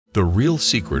The real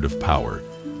secret of power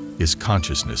is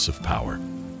consciousness of power.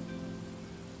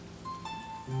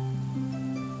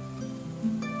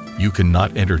 You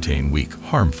cannot entertain weak,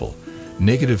 harmful,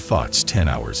 negative thoughts 10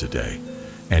 hours a day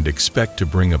and expect to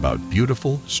bring about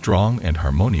beautiful, strong, and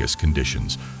harmonious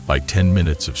conditions by 10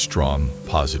 minutes of strong,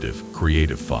 positive,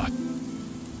 creative thought.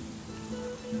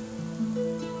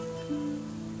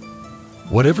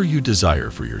 Whatever you desire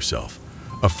for yourself,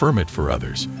 affirm it for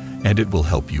others, and it will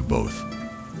help you both.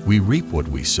 We reap what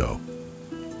we sow.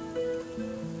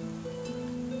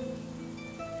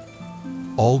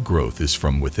 All growth is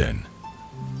from within.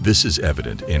 This is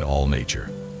evident in all nature.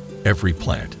 Every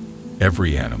plant,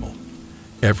 every animal,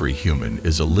 every human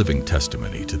is a living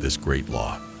testimony to this great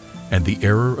law, and the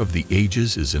error of the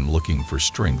ages is in looking for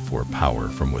strength or power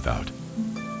from without.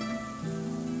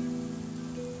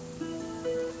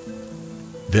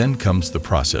 Then comes the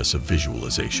process of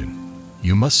visualization.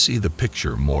 You must see the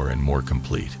picture more and more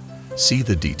complete, see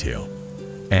the detail,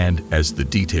 and as the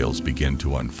details begin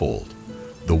to unfold,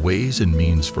 the ways and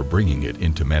means for bringing it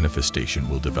into manifestation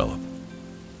will develop.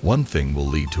 One thing will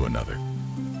lead to another.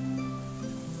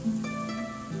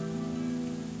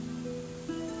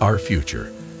 Our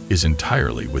future is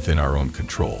entirely within our own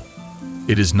control.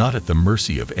 It is not at the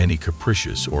mercy of any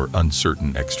capricious or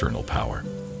uncertain external power.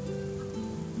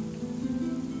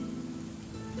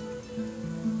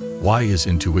 Why is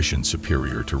intuition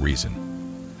superior to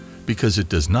reason? Because it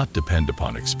does not depend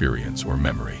upon experience or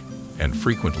memory, and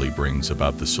frequently brings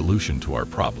about the solution to our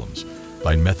problems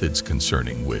by methods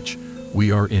concerning which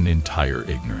we are in entire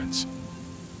ignorance.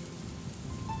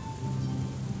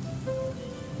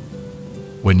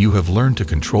 When you have learned to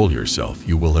control yourself,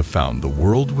 you will have found the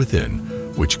world within,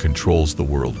 which controls the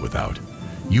world without.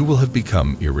 You will have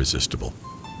become irresistible.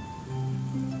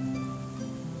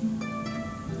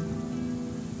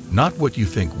 Not what you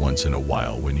think once in a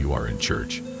while when you are in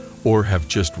church, or have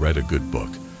just read a good book,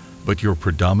 but your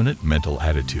predominant mental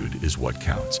attitude is what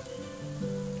counts.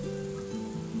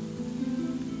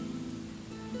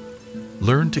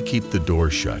 Learn to keep the door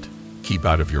shut, keep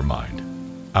out of your mind,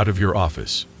 out of your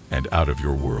office, and out of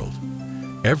your world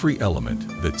every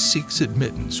element that seeks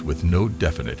admittance with no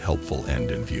definite helpful end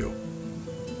in view.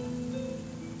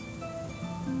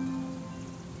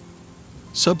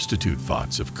 Substitute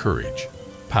thoughts of courage,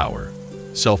 power,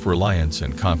 self-reliance,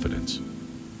 and confidence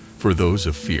for those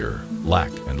of fear,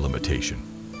 lack, and limitation.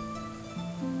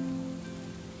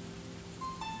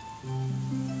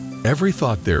 Every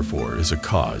thought, therefore, is a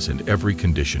cause and every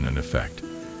condition an effect.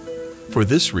 For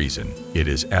this reason, it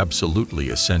is absolutely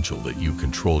essential that you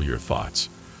control your thoughts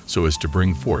so as to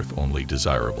bring forth only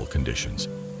desirable conditions.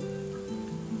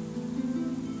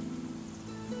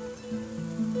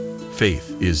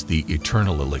 Faith is the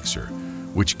eternal elixir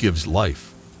which gives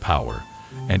life, power,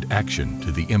 and action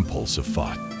to the impulse of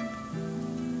thought.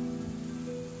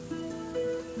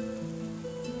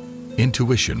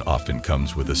 Intuition often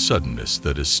comes with a suddenness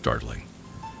that is startling.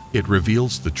 It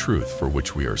reveals the truth for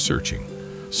which we are searching,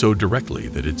 so directly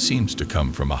that it seems to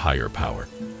come from a higher power.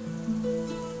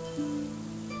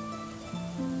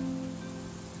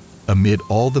 Amid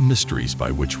all the mysteries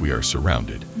by which we are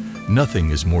surrounded,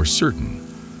 nothing is more certain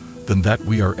than that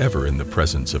we are ever in the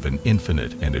presence of an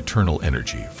infinite and eternal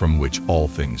energy from which all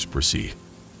things proceed.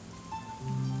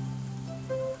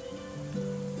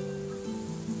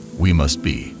 We must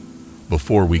be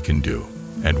before we can do,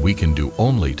 and we can do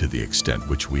only to the extent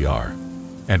which we are,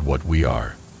 and what we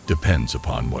are depends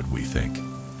upon what we think.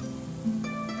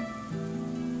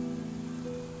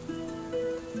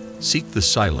 Seek the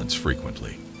silence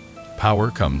frequently.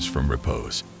 Power comes from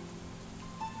repose.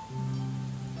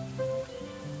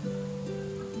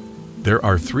 There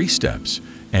are 3 steps,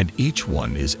 and each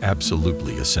one is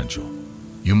absolutely essential.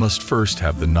 You must first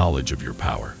have the knowledge of your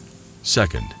power.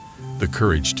 Second, the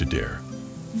courage to dare.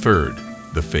 Third,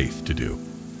 the faith to do.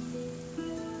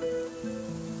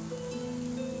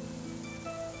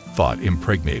 Thought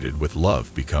impregnated with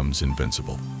love becomes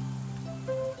invincible.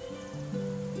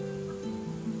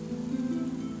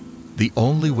 The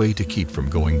only way to keep from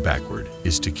going backward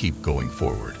is to keep going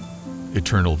forward.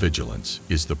 Eternal vigilance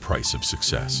is the price of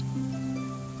success.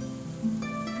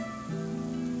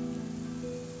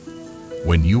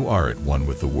 When you are at one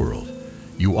with the world,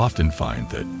 you often find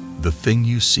that the thing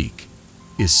you seek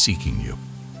is seeking you.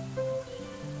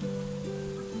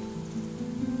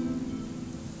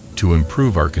 To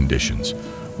improve our conditions,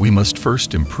 we must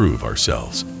first improve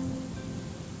ourselves.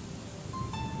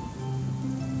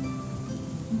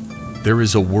 There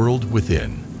is a world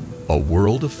within, a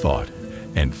world of thought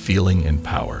and feeling and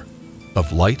power,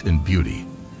 of light and beauty,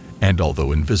 and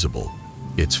although invisible,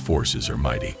 its forces are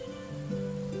mighty.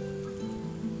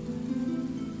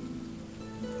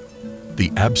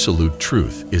 The absolute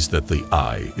truth is that the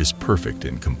I is perfect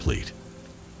and complete.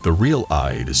 The real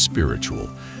I is spiritual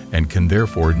and can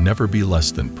therefore never be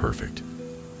less than perfect.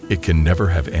 It can never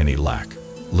have any lack,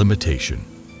 limitation,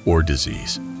 or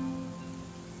disease.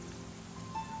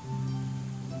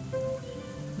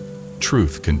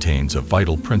 Truth contains a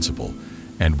vital principle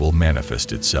and will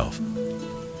manifest itself.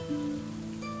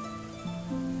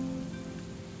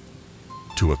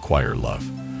 To acquire love,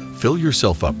 fill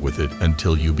yourself up with it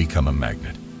until you become a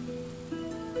magnet.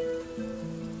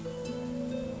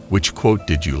 Which quote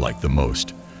did you like the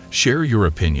most? Share your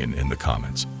opinion in the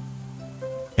comments.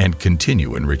 And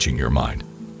continue enriching your mind.